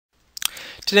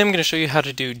Today I'm going to show you how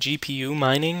to do GPU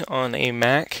mining on a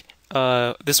Mac.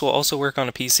 This will also work on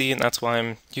a PC, and that's why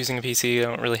I'm using a PC. I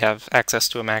don't really have access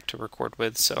to a Mac to record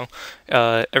with, so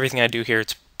everything I do here,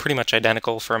 it's pretty much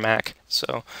identical for a Mac.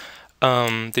 So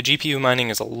the GPU mining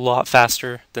is a lot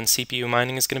faster than CPU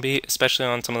mining is going to be, especially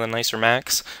on some of the nicer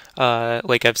Macs.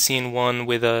 Like I've seen one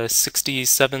with a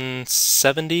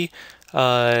 6770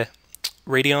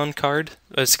 Radeon card,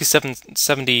 a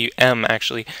 6770M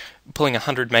actually, pulling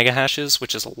 100 mega hashes,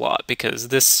 which is a lot because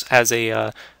this has a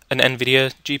an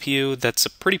NVIDIA GPU that's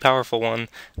a pretty powerful one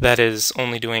that is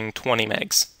only doing 20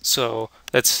 megs. So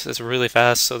that's really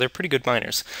fast. So they're pretty good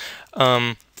miners.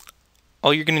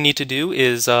 All you're going to need to do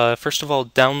is first of all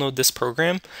download this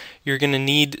program. You're going to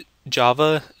need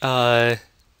Java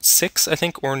 6, I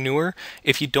think, or newer.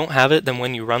 If you don't have it, then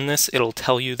when you run this, it'll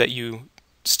tell you that you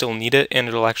still need it, and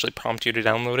it'll actually prompt you to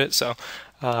download it. So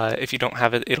if you don't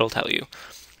have it, it'll tell you.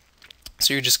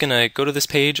 So you're just going to go to this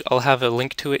page. I'll have a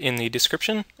link to it in the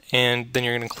description, and then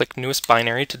you're going to click newest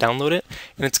binary to download it,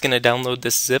 and it's going to download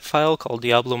this zip file called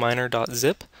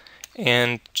DiabloMiner.zip,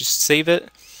 and just save it.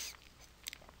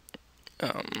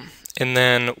 And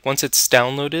then once it's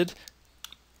downloaded,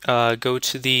 go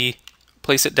to the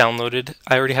place it downloaded.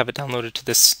 I already have it downloaded to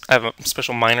this. I have a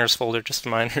special miners folder just for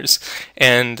miners,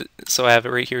 and so I have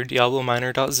it right here,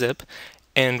 DiabloMiner.zip.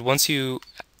 And once you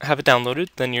have it downloaded,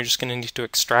 then you're just going to need to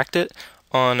extract it.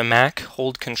 On a Mac,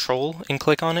 hold Control and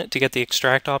click on it to get the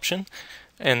extract option,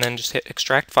 and then just hit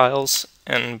extract files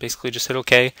and basically just hit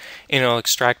OK, and it'll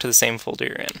extract to the same folder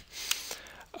you're in.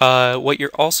 What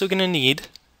you're also going to need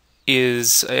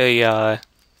is a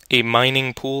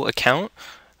mining pool account.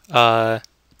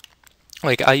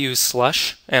 Like I use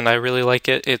Slush, and I really like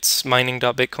it. It's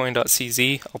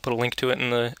mining.bitcoin.cz. I'll put a link to it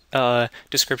in the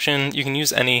description. You can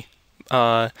use any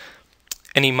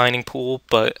mining pool,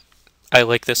 but I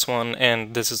like this one,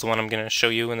 and this is the one I'm going to show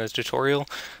you in this tutorial.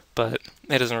 But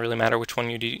it doesn't really matter which one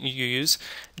you use.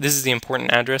 This is the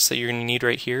important address that you're going to need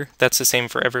right here. That's the same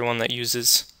for everyone that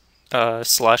uses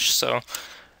Slush. So.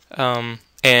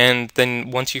 And then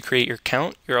once you create your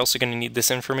account, you're also going to need this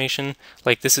information.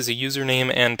 Like this is a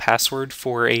username and password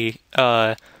for a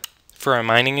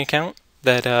mining account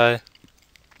that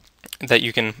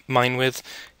you can mine with.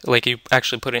 Like you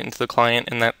actually put it into the client,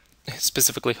 and that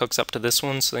specifically hooks up to this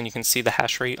one. So then you can see the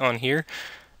hash rate on here,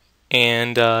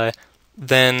 and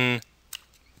then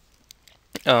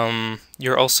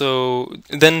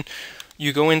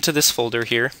you go into this folder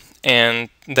here. And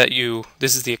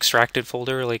this is the extracted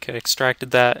folder, like I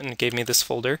extracted that and it gave me this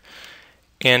folder.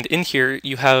 And in here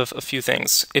you have a few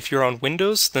things. If you're on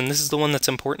Windows, then this is the one that's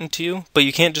important to you, but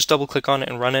you can't just double click on it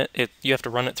and run it. You have to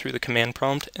run it through the command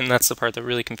prompt, and that's the part that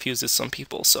really confuses some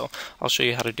people. So I'll show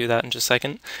you how to do that in just a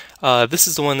second. This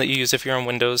is the one that you use if you're on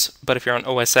Windows, but if you're on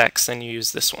OS X, then you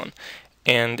use this one.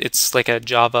 And it's like a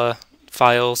Java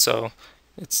file, so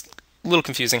it's a little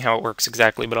confusing how it works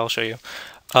exactly, but I'll show you.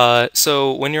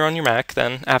 So when you're on your Mac,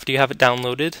 then after you have it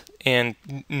downloaded and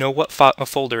know what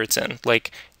folder it's in, like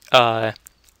the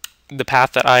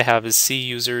path that I have is C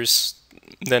users,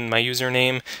 then my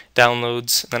username,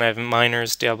 downloads, then I have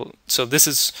miners, Diablo. So this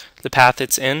is the path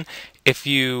it's in. If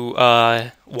you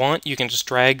want, you can just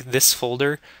drag this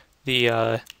folder,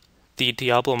 the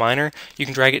Diablo Miner. You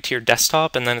can drag it to your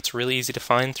desktop, and then it's really easy to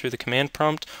find through the command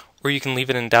prompt, or you can leave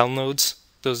it in downloads.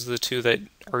 Those are the two that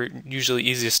are usually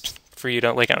easiest for you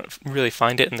to really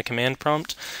find it in the command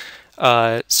prompt.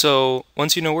 So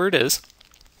once you know where it is,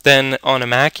 then on a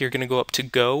Mac you're going to go up to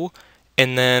Go,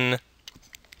 and then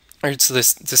it's the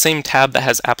same tab that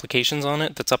has applications on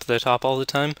it that's up at the top all the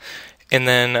time, and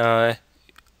then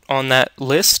on that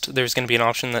list there's going to be an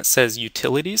option that says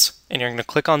Utilities, and you're going to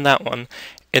click on that one,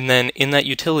 and then in that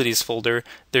Utilities folder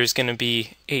there's going to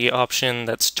be a option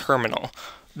that's Terminal.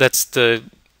 That's the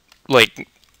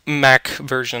Mac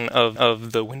version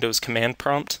of the Windows command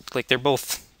prompt. Like they're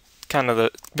both kind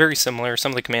of very similar.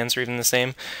 Some of the commands are even the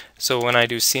same. So when I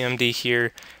do CMD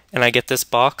here and I get this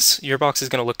box, your box is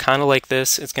going to look kind of like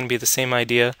this. It's going to be the same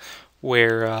idea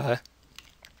where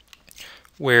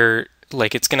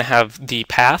like it's going to have the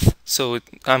path. So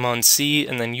I'm on C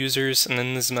and then users, and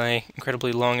then this is my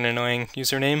incredibly long and annoying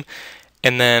username,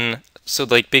 and then so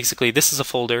like basically this is a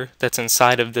folder that's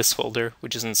inside of this folder,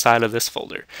 which is inside of this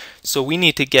folder. So we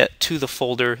need to get to the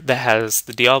folder that has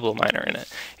the Diablo miner in it.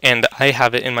 And I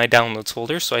have it in my downloads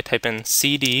folder, so I type in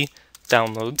CD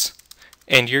downloads,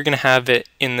 and you're going to have it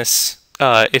in this,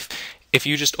 if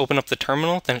you just open up the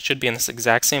terminal, then it should be in this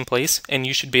exact same place, and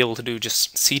you should be able to do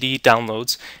just CD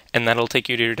downloads, and that'll take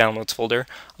you to your downloads folder,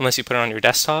 unless you put it on your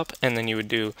desktop, and then you would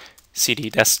do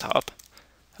CD desktop.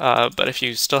 But if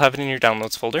you still have it in your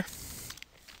downloads folder,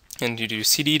 and you do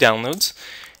cd downloads,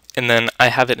 and then I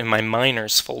have it in my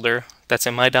miners folder that's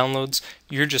in my downloads.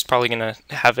 You're just probably gonna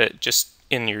have it just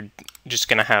in your,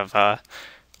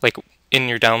 like in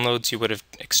your downloads you would have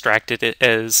extracted it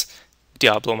as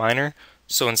Diablo Miner.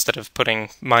 So instead of putting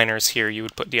miners here, you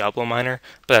would put Diablo Miner,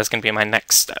 but that's going to be my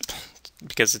next step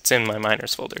because it's in my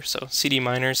miners folder. So cd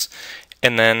miners,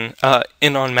 and then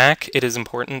on Mac, it is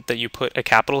important that you put a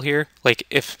capital here. Like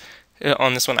if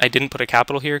on this one I didn't put a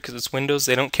capital here because it's Windows,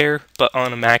 they don't care, but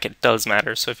on a Mac it does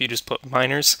matter. So if you just put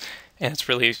miners and it's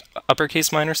really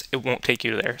uppercase miners, it won't take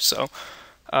you there. So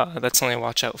that's something to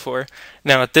watch out for.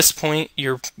 Now at this point,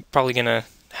 you're probably going to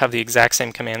have the exact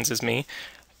same commands as me,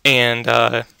 and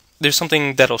there's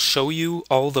something that'll show you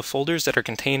all the folders that are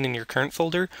contained in your current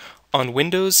folder. On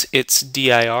Windows, it's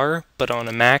dir, but on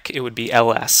a Mac, it would be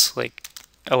ls, like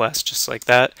ls, just like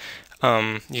that.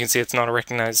 You can see it's not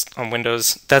recognized on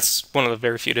Windows. That's one of the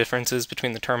very few differences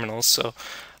between the terminals. So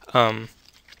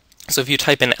if you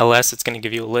type in ls, it's going to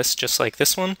give you a list just like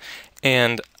this one.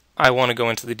 And I want to go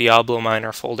into the Diablo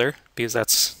Miner folder because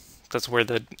that's where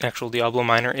the actual Diablo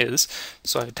Miner is.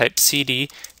 So I type cd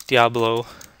Diablo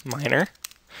Miner,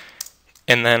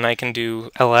 and then I can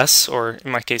do ls, or in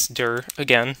my case dir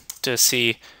again, to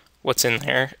see what's in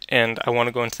there. And I want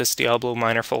to go into this Diablo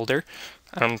Miner folder.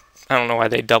 I don't know why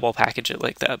they double package it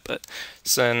like that, but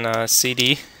so then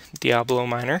cd Diablo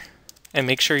Miner, and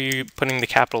make sure you're putting the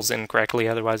capitals in correctly,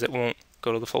 otherwise it won't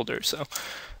go to the folder. So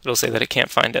it'll say that it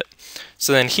can't find it.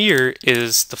 So then here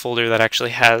is the folder that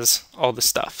actually has all the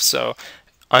stuff. So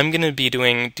I'm going to be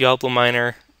doing Diablo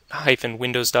Miner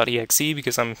 -windows.exe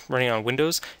because I'm running on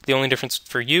Windows. The only difference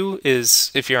for you is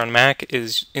if you're on Mac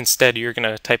is instead you're going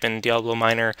to type in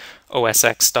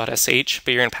DiabloMiner-OSX.sh,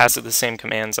 but you're going to pass it the same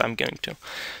commands I'm going to.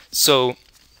 So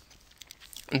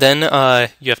then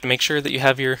you have to make sure that you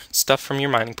have your stuff from your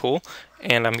mining pool,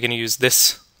 and I'm going to use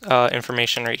this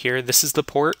information right here. This is the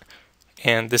port,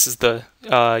 and this is the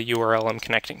URL I'm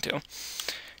connecting to.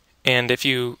 And if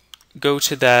you go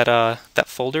to that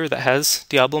folder that has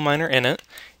Diablo Miner in it,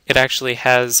 it actually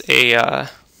has a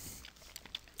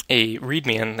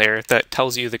readme in there that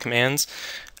tells you the commands.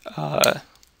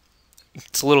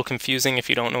 It's a little confusing if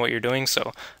you don't know what you're doing, so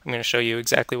I'm going to show you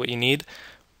exactly what you need.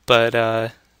 But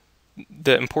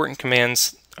the important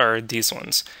commands are these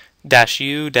ones: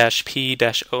 -u,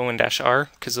 -p, -o, and -r,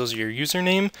 because those are your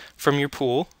username from your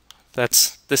pool.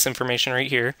 That's this information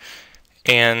right here.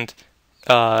 And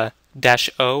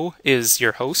 -o is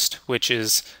your host, which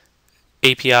is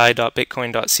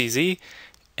api.bitcoin.cz,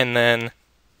 and then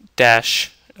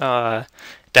 -r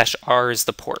is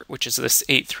the port, which is this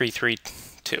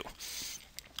 8332.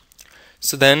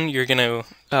 So then you're going to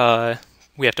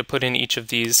we have to put in each of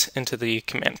these into the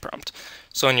command prompt.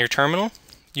 So on your terminal,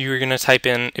 you're going to type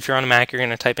in, if you're on a Mac, you're going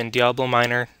to type in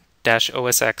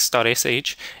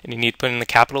DiabloMiner-OSX.sh, and you need to put in the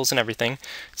capitals and everything.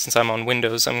 Since I'm on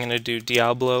Windows, I'm going to do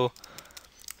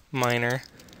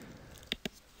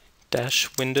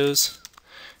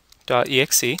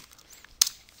DiabloMiner-Windows.exe,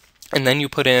 and then you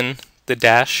put in the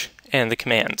dash and the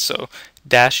command. So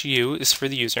 -u is for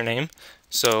the username.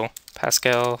 So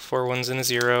Pascal 4 1s and a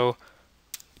 0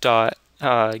 dot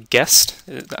guest.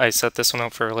 I set this one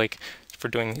up for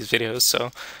doing these videos.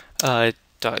 So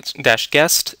dash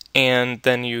guest, and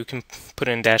then you can put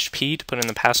in -p to put in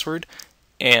the password.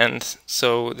 And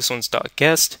so this one's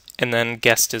 .guest, and then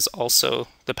guest is also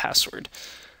the password.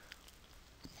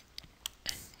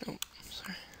 Oh,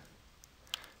 sorry.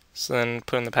 So then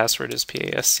put in the password is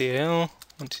PASCAL.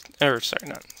 Or sorry,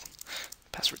 not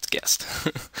password's guest.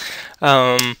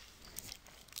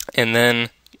 And then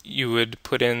you would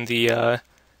put in the -o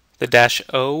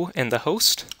and the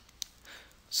host.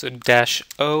 So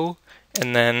 -o,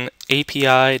 and then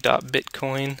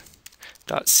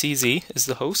api.bitcoin.cz is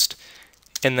the host,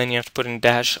 and then you have to put in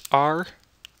 -r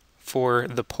for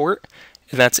the port,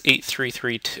 and that's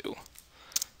 8332.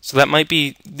 So that might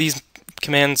be, these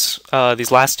commands,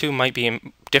 these last two might be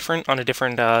different on a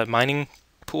different mining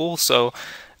pool, so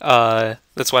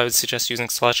that's why I would suggest using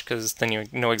slush, because then you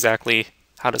know exactly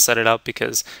how to set it up,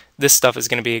 because this stuff is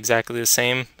going to be exactly the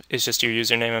same, it's just your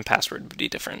username and password would be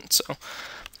different. So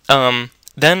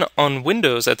then on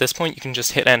Windows, at this point, you can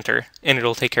just hit enter, and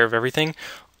it'll take care of everything.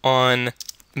 On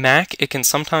Mac, it can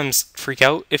sometimes freak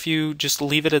out if you just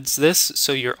leave it as this,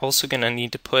 so you're also going to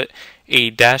need to put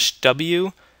a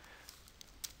 -w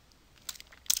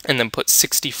and then put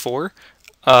 64.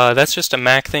 That's just a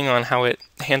Mac thing on how it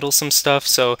handles some stuff,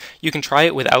 so you can try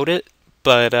it without it,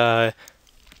 but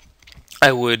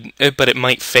but it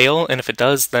might fail, and if it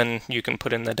does, then you can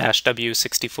put in the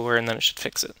 -w64 and then it should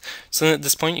fix it. So then at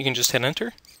this point, you can just hit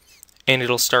enter, and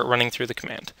it'll start running through the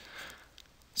command.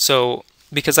 So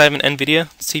because I have an NVIDIA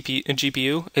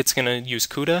GPU, it's going to use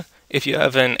CUDA. If you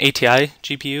have an ATI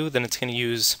GPU, then it's going to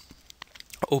use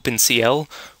OpenCL,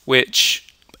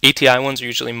 which ATI ones are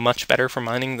usually much better for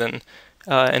mining than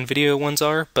NVIDIA ones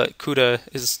are, but CUDA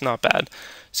is not bad.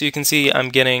 So you can see I'm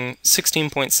getting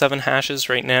 16.7 hashes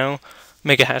right now,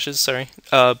 mega hashes, sorry,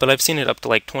 but I've seen it up to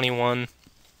like 21.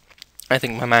 I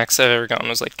think my max I've ever gotten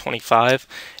was like 25,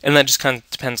 and that just kind of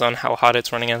depends on how hot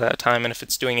it's running at that time and if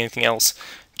it's doing anything else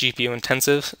GPU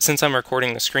intensive. Since I'm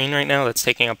recording the screen right now, that's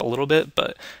taking up a little bit,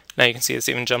 but now you can see it's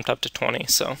even jumped up to 20.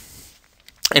 So,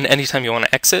 and anytime you want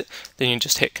to exit, then you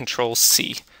just hit Control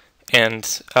C,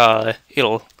 and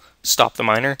it'll stop the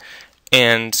miner.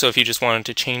 And so if you just wanted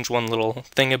to change one little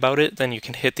thing about it, then you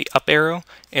can hit the up arrow,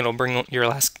 and it'll bring your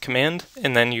last command,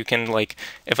 and then you can, like,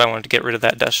 if I wanted to get rid of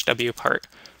that -w part,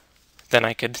 then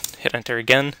I could hit enter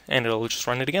again, and it'll just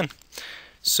run it again.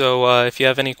 So if you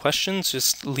have any questions,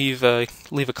 just leave a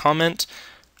comment.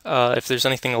 If there's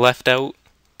anything left out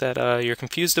that you're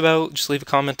confused about, just leave a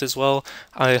comment as well.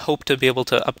 I hope to be able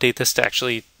to update this to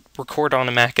actually record on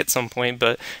a Mac at some point,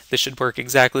 but this should work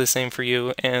exactly the same for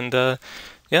you, and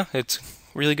yeah, it's a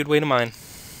really good way to mine.